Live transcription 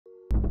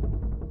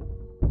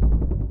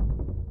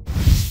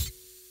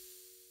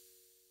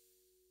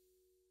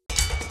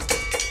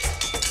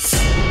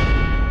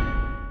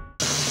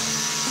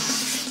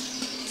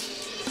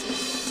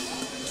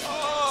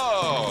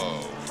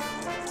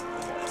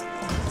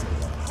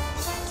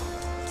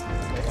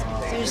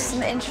There's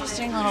some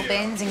interesting little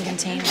bins and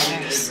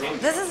containers.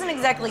 This isn't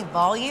exactly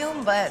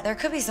volume, but there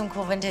could be some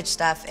cool vintage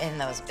stuff in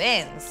those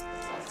bins.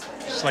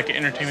 It's like an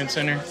entertainment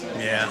center.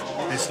 Yeah,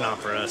 it's not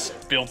for us.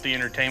 Built the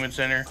entertainment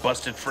center,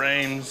 busted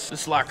frames.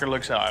 This locker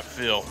looks how I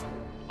feel.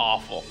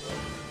 Awful.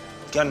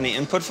 Got any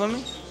input for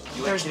me?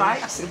 There's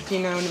bikes if you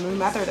know a new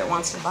mother that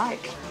wants to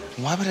bike.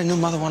 Why would a new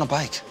mother want a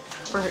bike?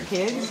 For her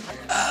kids.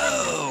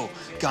 Oh,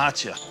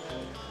 gotcha.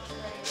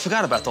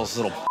 Forgot about those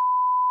little.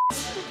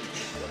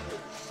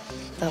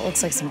 That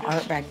looks like some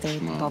art back there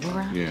in the bubble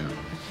wrap. Yeah. There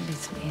could be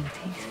some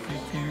antiques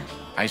back there.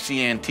 I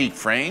see antique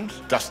frames,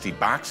 dusty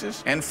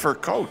boxes, and fur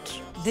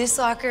coats. This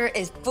locker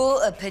is full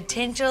of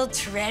potential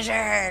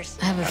treasures.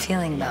 I have a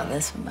feeling about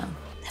this one,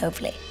 though.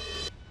 Hopefully.